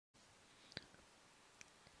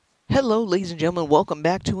Hello ladies and gentlemen, welcome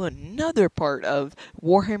back to another part of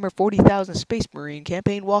Warhammer 40,000 Space Marine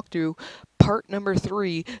Campaign Walkthrough, part number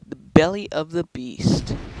 3, The Belly of the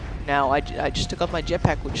Beast. Now, I just took off my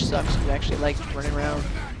jetpack, which sucks, because I actually like running around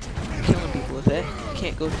killing people with it.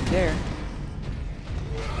 Can't go through there.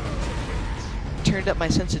 Turned up my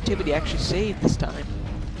sensitivity, actually saved this time.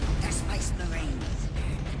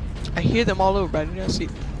 I hear them all over, but I do not see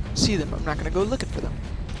them. I'm not going to go looking for them.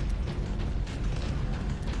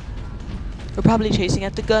 We're probably chasing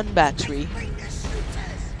at the gun battery.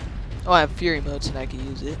 Oh, I have Fury mode, so I can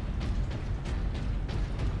use it.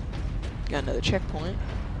 Got another checkpoint.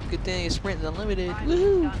 Good thing sprint is unlimited.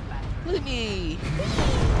 Woohoo! Look at me!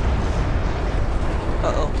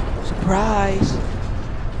 Uh-oh. Surprise!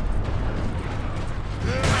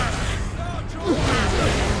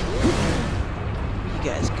 Where you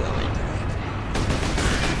guys going?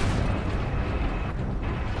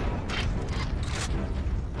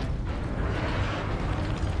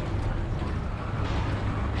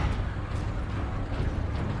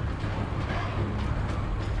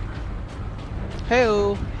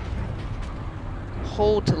 Hey-o!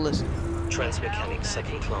 Hold to listen. Transmechanic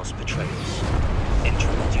second-class betrayals.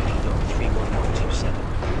 Entering duty log 31127.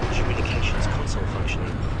 Communications console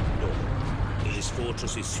functioning normal. His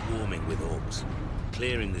fortress is swarming with orcs.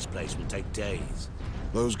 Clearing this place will take days.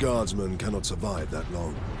 Those guardsmen cannot survive that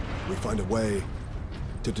long. We find a way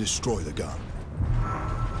to destroy the gun.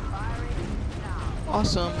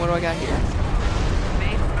 Awesome. What do I got here?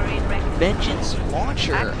 Vengeance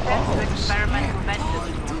launcher.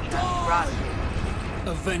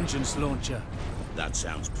 A vengeance launcher. That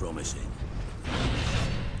sounds promising.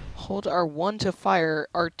 Hold R1 to fire,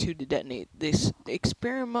 R2 to detonate. This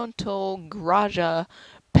experimental Garaja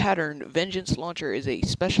pattern vengeance launcher is a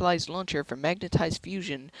specialized launcher for magnetized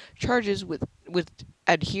fusion. Charges with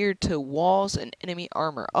adhere to walls and enemy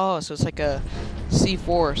armor. Oh, so it's like a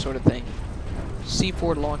C4 sort of thing.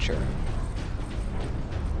 C4 launcher.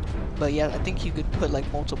 But yeah, I think you could put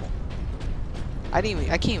like multiple. I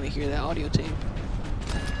can't even hear that audio tape.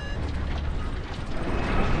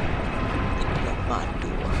 Open my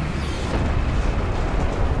door.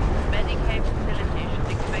 Medicaid facility should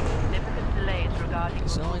expect significant delays regarding.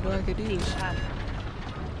 It's the only door I could use. I'm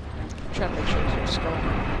trying to make sure there's no skull.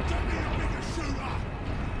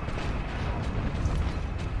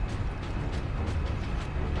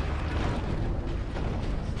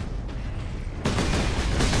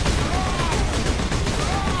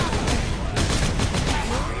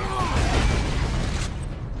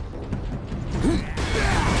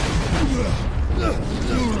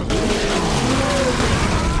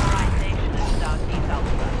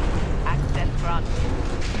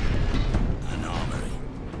 An armory.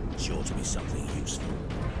 Sure to be something useful.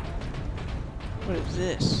 What is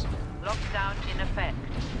this? Lockdown in effect.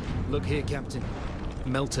 Look here, Captain.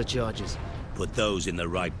 Melter charges. Put those in the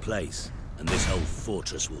right place, and this whole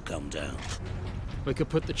fortress will come down. We could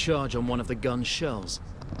put the charge on one of the gun's shells.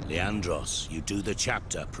 Leandros, you do the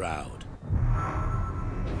chapter proud.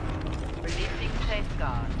 Releasing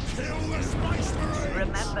safeguard.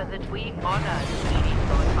 Remember that we honor the machine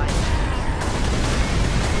god by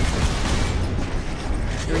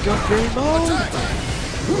Here we go, Fury mode!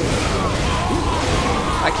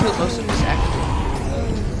 I killed most of his active.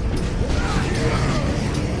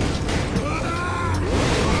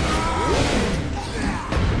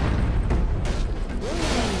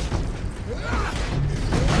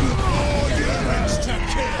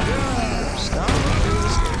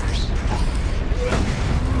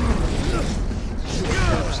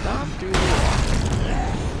 Stomp through the wall.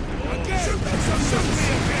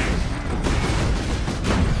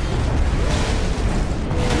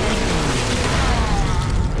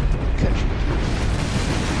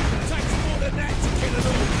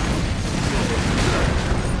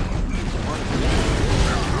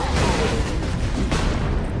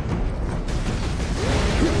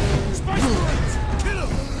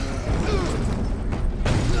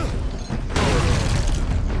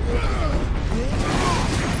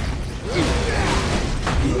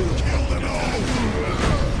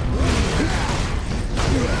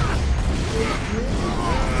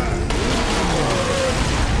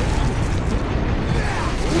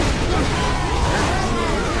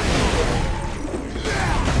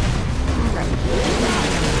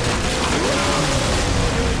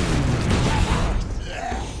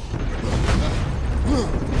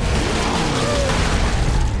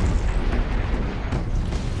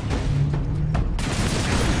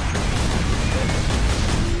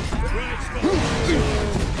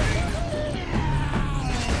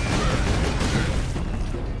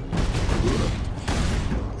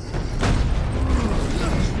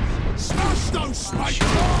 Just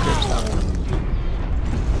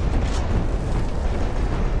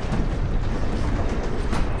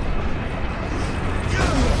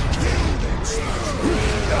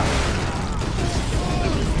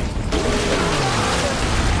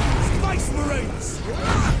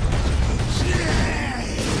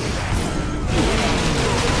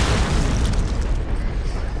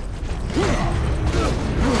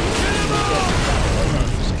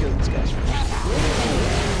kill these guys first.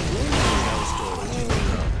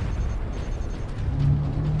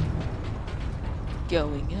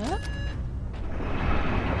 Going up.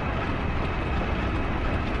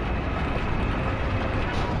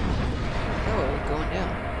 Oh, going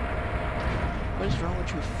down. What is wrong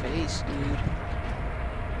with your face, dude?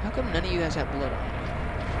 How come none of you guys have blood on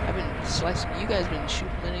you? I've been slicing. You guys been shooting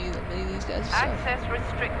many of these guys. Access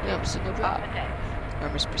restricted. Yeah, I'm single drop. Upper decks.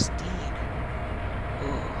 Armor's pristine.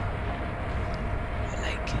 Oh, I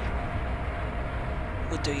like it.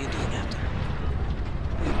 What are you doing after?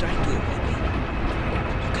 You're trying to avoid me.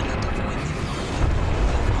 You cannot avoid me.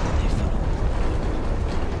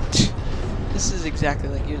 This is exactly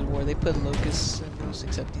like Gears of War. They put locust symbols,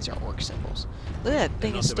 except these are orc symbols. Look at that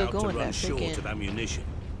thing is still going. That short of freaking. ammunition.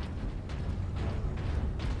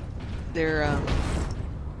 Their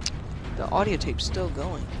the audio tape's still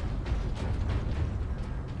going.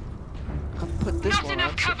 I'll put this one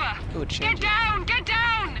on so it would change it. Down! Get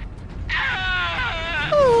down!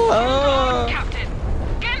 Oh. Captain,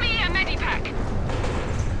 get me a medipack.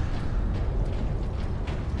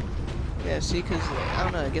 Yeah, see, because I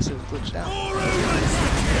don't know, I guess it was glitched out.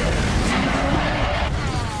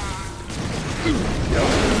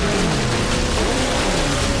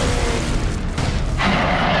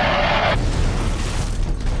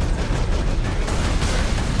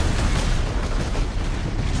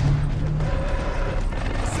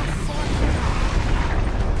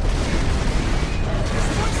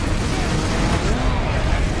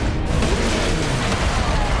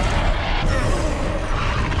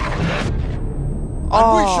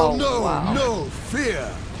 And we shall Oh, know wow. no fear.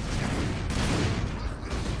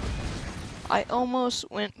 I almost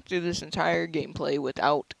went through this entire gameplay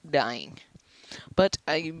without dying. But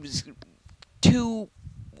I was too,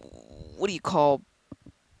 what do you call,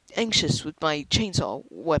 anxious with my chainsaw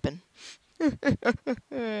weapon.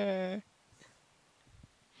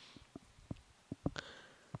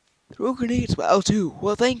 Throw grenades, well too.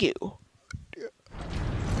 Well, thank you. It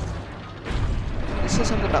says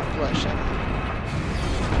something about flesh. I don't know.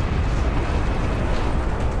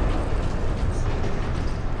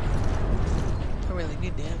 I really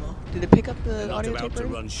need the ammo. Did it pick up They're the not audio about tape to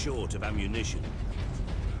already? run short of ammunition.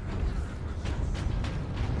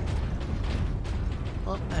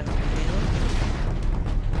 Well, I don't need the ammo.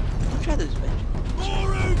 I'll try this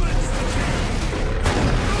vengeance.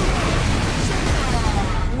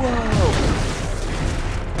 Whoa!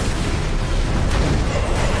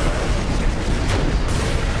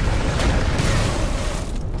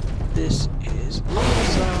 This is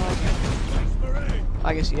awesome.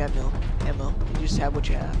 I guess you have no ammo. You just have what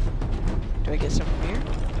you have. Do I get some from here?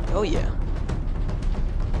 Oh yeah.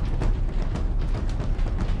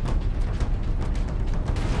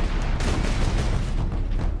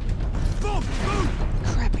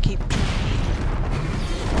 Crap! I keep.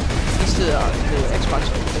 It's the Xbox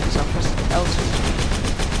because I'm pressing L switch.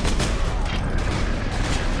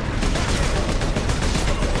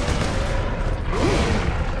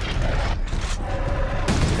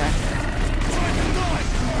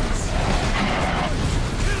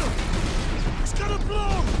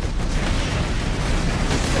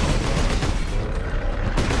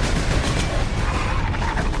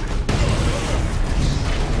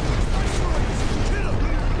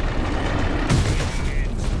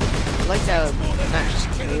 I like that not just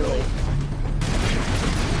melee.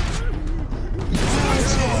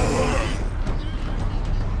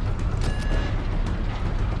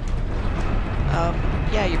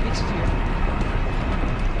 Yeah, your pizza's here.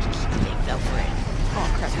 They fell for it. Oh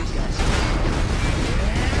crap, these guys.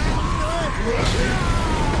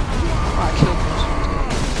 Oh, I killed most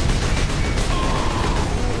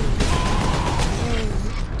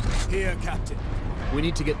of them. Here, Captain. We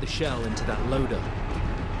need to get the shell into that loader.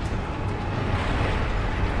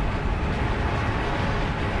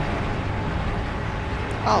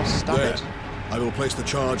 Oh, stop There. it. I will place the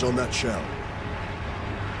charge on that shell.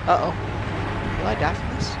 Uh-oh. Will I die from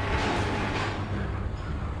this?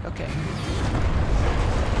 Okay.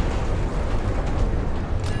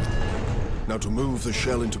 Now to move the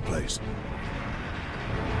shell into place.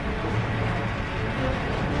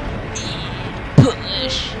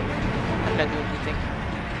 Push! I'm not doing anything.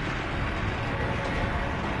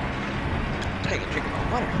 take a drink of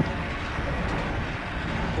my water.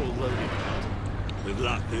 All loaded. With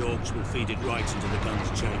luck, the orcs will feed it right into the gun's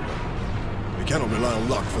chamber. We cannot rely on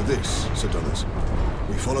luck for this, said others.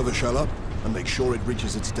 We follow the shell up and make sure it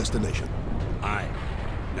reaches its destination. Aye.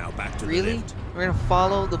 Now back to the Really? lift. We're gonna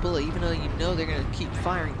follow the bullet, even though you know they're gonna keep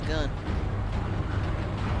firing the gun.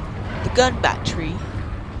 The gun battery.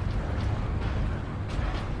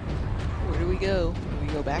 Where do we go? Do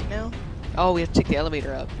we go back now? Oh, we have to take the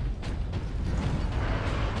elevator up.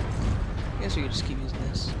 I guess we could just keep using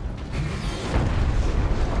this.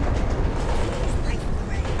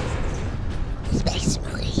 Space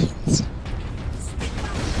Marines.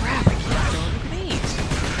 Crap, I can't throw grenades.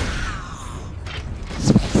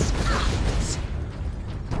 Space Marines.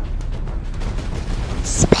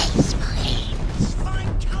 Space Marines.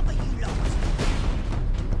 Find cover, you lot.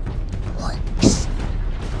 Orcs.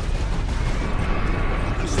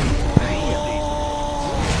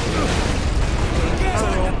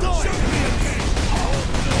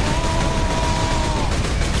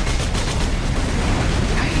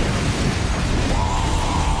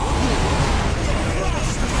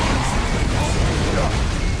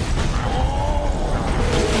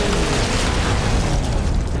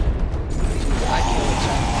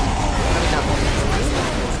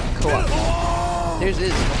 There's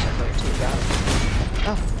this much I'm going to about.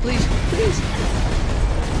 Oh, please, please.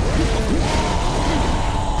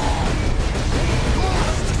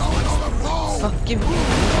 Oh, give me.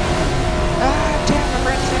 Ah, damn, my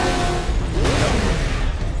friend's down.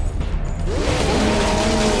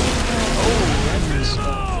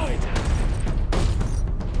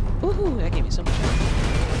 Oh, woohoo, that gave me so much help.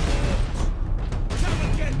 Come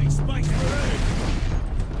and get me, Space Marine!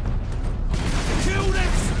 Kill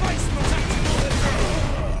them Space Marines!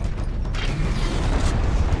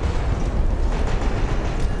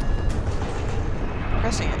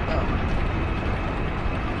 Pressing it. Oh.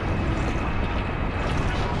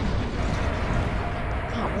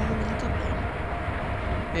 Oh, it won't even look up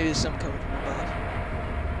now. Maybe there's some coming from above.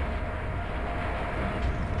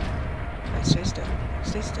 Alright, stay still.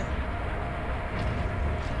 Stay still.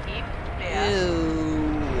 Keep clear.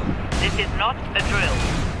 Ew. This is not a drill.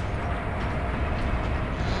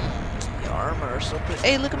 The armor is so pretty.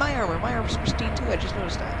 Hey, look at my armor. My armor's pristine too. I just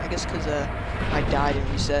noticed that. I guess because I died and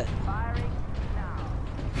reset.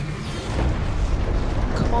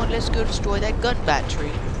 Come on, let's go destroy that gun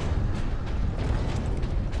battery.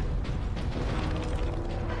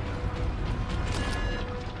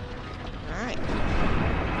 Alright.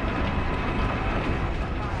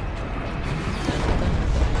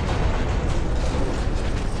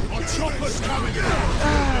 Our chopper's coming!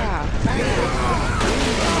 Ah,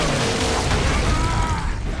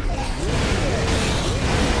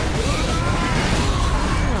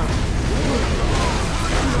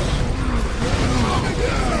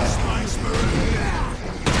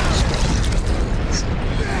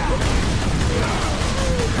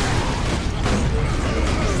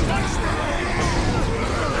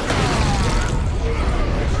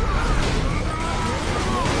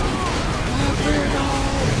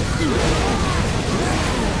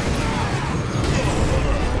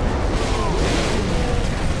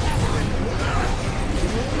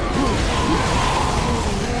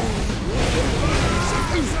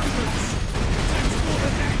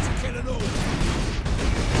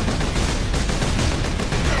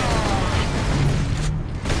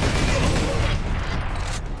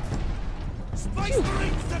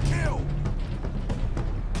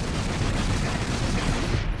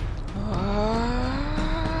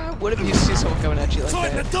 What if you see someone coming at you like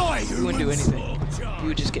Time that? to die, You wouldn't do humans! anything. You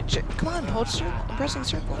would just get checked. Come on, hold circle. I'm pressing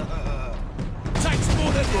circle. Takes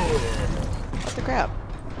more than What the crap?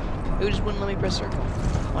 It just wouldn't let me press circle.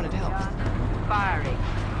 I wanted help. Firing.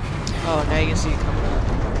 Oh, now you can see it coming up.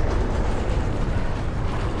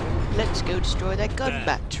 Let's go destroy that gun There,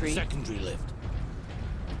 battery. secondary lift.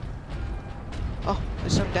 Oh,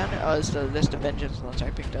 there's something down there. Oh, that's the vengeance launcher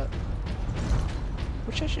I picked up.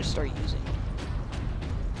 Which I should start using.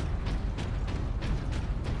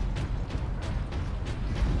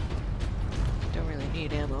 Don't really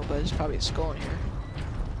need ammo, but there's probably a skull in here.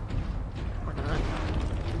 Or not.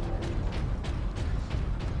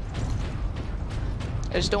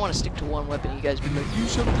 I just don't want to stick to one weapon. You guys be like,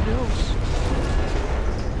 use something else.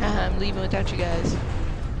 Haha, I'm leaving without you guys.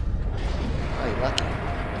 Oh, you're lucky.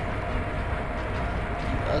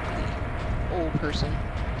 You ugly old person.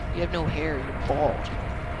 You have no hair. You're bald.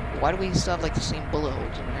 Why do we still have like the same bullet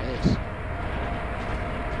holes in our heads?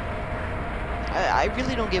 I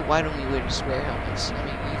really don't get why don't we wear just wear helmets. I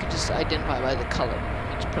mean, you can just identify by the color.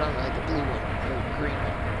 You just put on like a blue one, or a green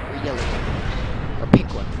one, or a yellow one, or a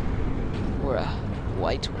pink one, or a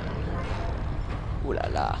white one. Ooh la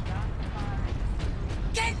la.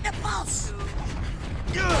 Get the boss!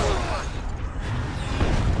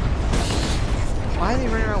 Why are they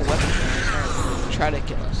running around with weapons? Try to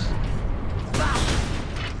kill us.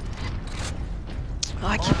 Oh,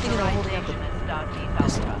 I keep thinking of holding up the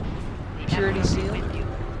purity seal.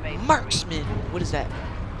 Marksman! What is that?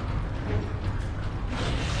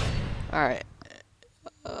 Alright.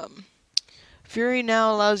 Fury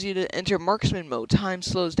now allows you to enter marksman mode. Time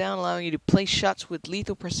slows down, allowing you to place shots with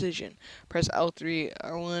lethal precision. Press L3,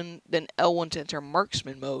 R1, then L1 to enter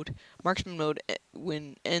marksman mode. Marksman mode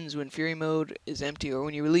ends when Fury mode is empty, or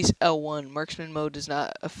when you release L1. Marksman mode does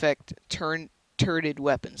not affect turreted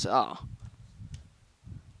weapons. Ah.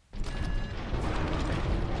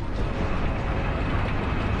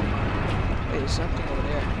 Wait, there's something over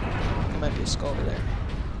there. There might be a skull over there.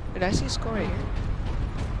 Did I see a skull right here?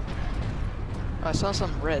 Oh, I saw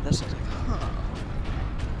something red. That's like, huh.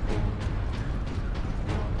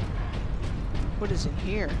 What is in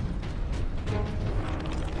here?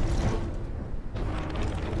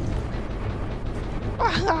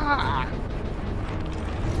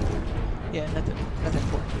 Yeah, nothing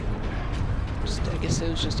important. I guess it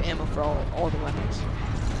was just ammo for all the weapons.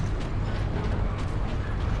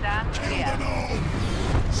 Stand clear.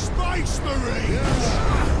 Space Marines!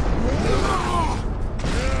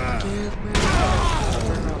 Give me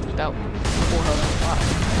about 405.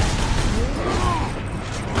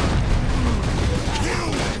 Kill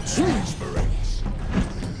them, Space Marines!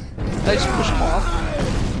 Did I just push them off?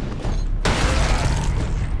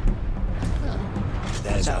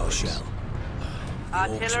 There's our shell.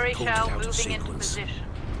 Artillery Orcs have pulled shell it out of moving into sequence. position.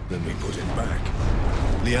 Then we put it back.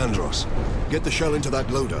 Leandros, get the shell into that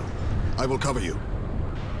loader. I will cover you.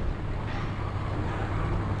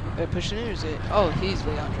 Did I push it in or is it? Oh, he's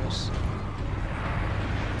Leandros.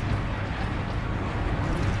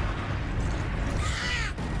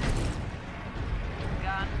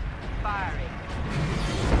 Gun firing.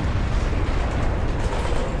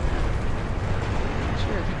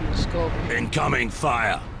 Sure, if you could just go over here. Incoming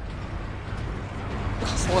fire.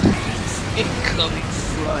 What? Incoming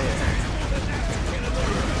fire.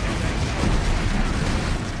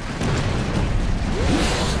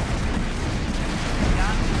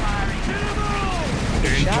 Gun firing.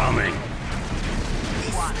 Incoming.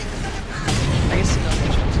 I guess the other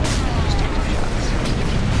shots. Just take 2 shots.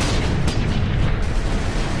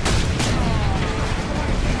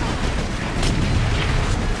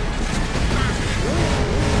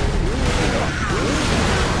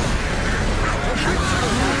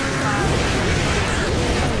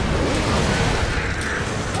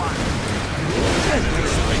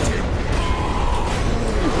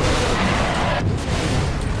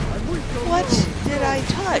 What did I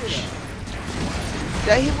touch?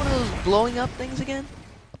 Did I hit one of those blowing up things again?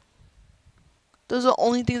 Those are the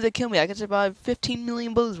only things that kill me. I can survive 15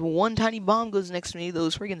 million bullets when one tiny bomb goes next to me.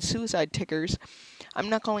 Those friggin' suicide tickers. I'm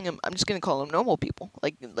not calling them. I'm just gonna call them normal people,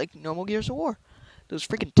 like normal Gears of War. Those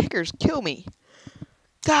freaking tickers kill me.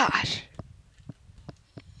 Gosh.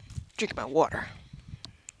 Drink my water.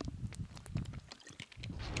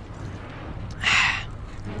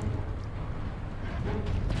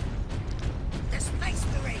 The Space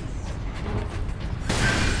Marines!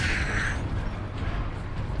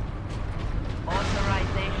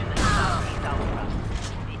 Authorization and Southeast Ultra.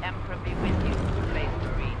 The Emperor be with you, Space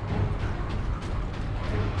Marine.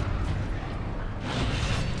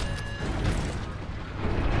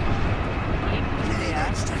 Keep clear.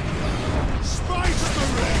 Space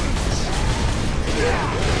Marines!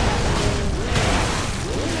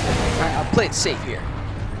 Alright, I'll play it safe here.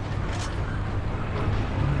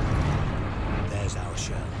 There's our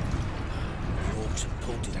shell. The orcs have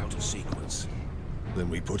pulled it out of sequence. Then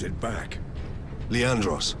we put it back.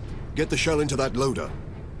 Leandros, get the shell into that loader.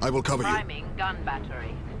 I will cover you. Priming gun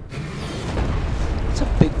battery. It's a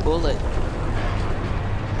big bullet.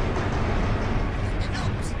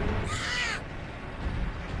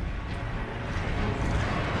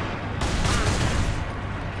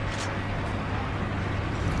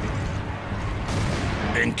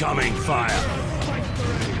 Incoming fire.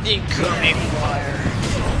 Incoming fire.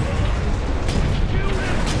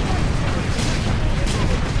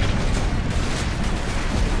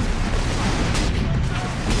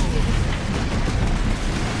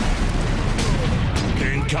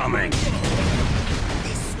 Incoming.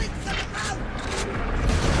 This swings them out!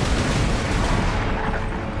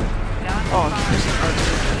 Gun Oh, firing. there's an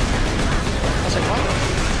artillery. I was like, what?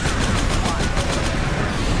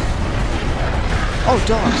 Oh,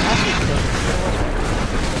 dogs. That's what it does.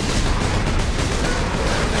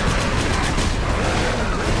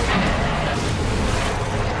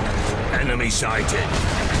 Enemy sighted.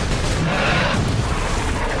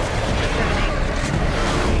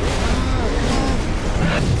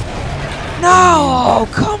 No!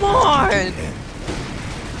 Come on! I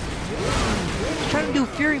was trying to do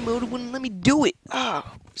Fury mode, it wouldn't let me do it. Oh,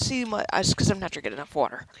 see, it's because I'm not drinking enough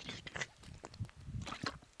water.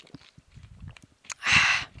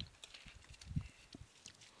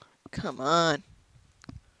 Come on.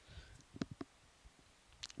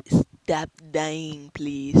 Stop dying,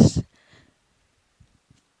 please.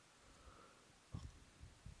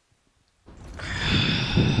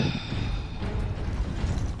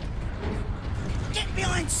 Get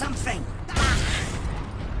behind something!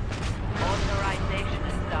 Authorization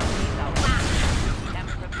established. The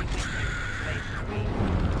Emperor be with you. Phase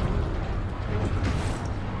 3.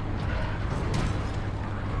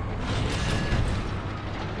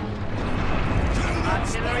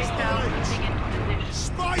 Artillery down, moving into position.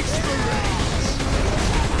 Spice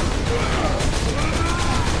Marines!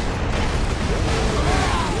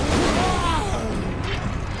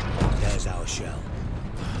 There's our shell.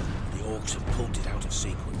 The orcs have pulled it out of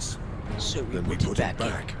sequence. So we Then we put put it it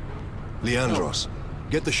back back. Leandros,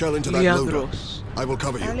 get the shell into that loader. Leandros. I will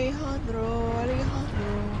cover you. Alejandro.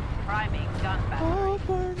 Priming gun battery. Oh,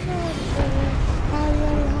 Fernando.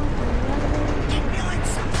 Alejandro. Get behind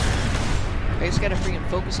something! I just gotta freaking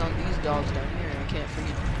focus on these dogs down here, and I can't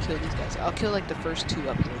freaking kill these guys. I'll kill like the first two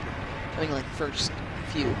up here. I mean, like first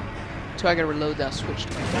few. So I gotta reload that switch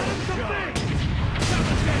to my gun.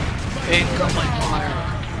 Incoming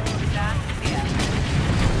fire. Stand clear.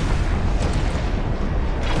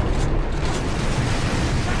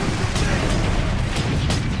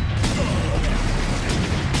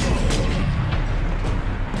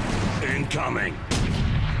 Incoming!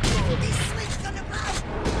 This switch gonna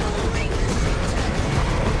blow! Ring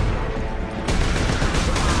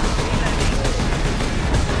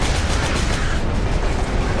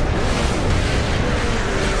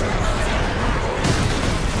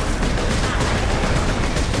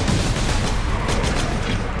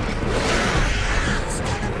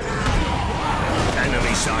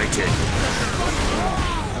Enemy sighted!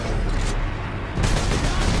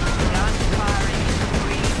 Gun firing.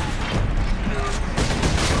 3, 2,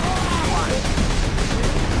 1.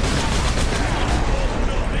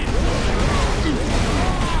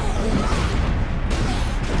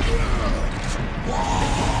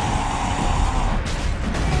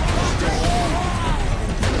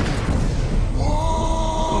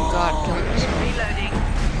 Oh god, killing us. Reloading.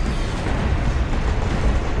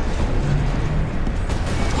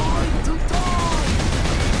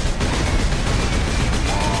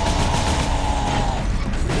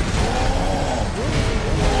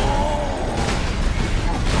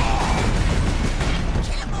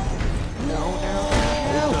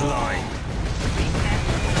 Hold the line!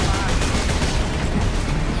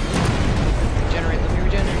 Regenerate, let me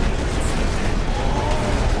regenerate.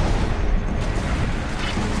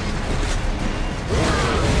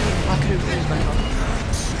 I could have used my health.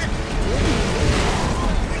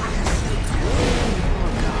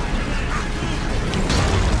 Oh god.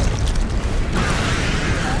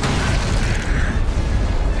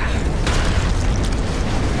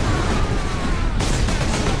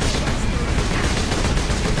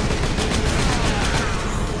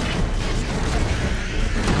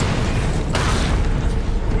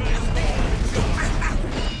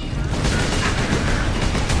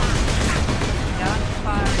 Gun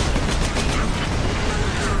firing.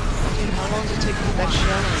 Dude, how long does it take to put that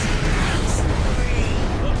shell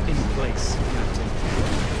In place, Captain.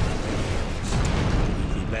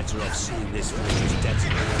 You'd be better off seeing this fortress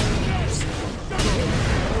detonated.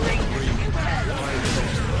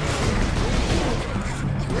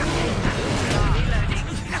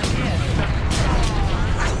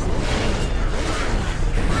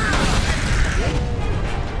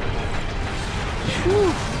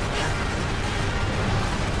 Whew.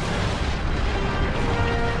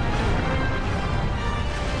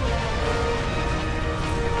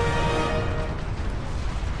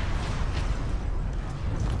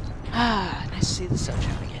 Ah, nice to see the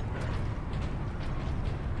sunshine again.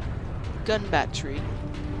 Gun battery.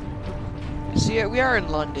 See, we are in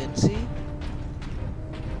London, see?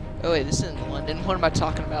 Oh wait, this isn't London. What am I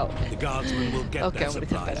talking about? The guardsmen will get Okay, their I'm gonna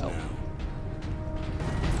cut supplies that out. now.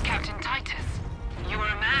 Captain Titus, you are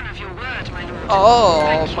a man of your word, my lord. Oh,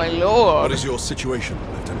 Thank you. my What lord. is your situation,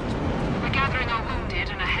 Lieutenant? We're gathering our wounded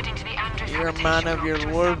and are heading to the Andrews You're a habitation man of block your to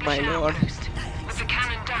word, establish my an lord. outpost. With the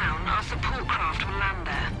cannon down, our support craft will land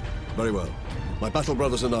there. Very well. My battle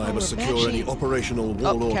brothers and I Oh, must we're secure any matching. operational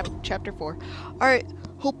Oh, warlord. chapter 4. Alright,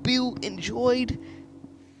 hope you enjoyed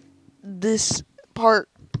this part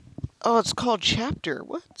Oh, it's called Chapter.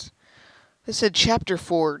 What? It said Chapter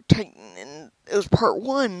 4, Titan, and it was Part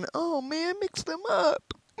 1. Oh, man, mix them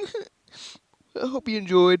up. I hope you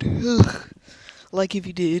enjoyed. Like if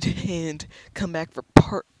you did, and come back for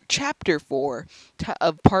Chapter 4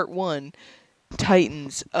 of Part 1,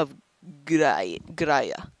 Titans of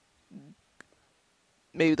Graia.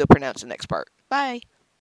 Maybe they'll pronounce the next part. Bye.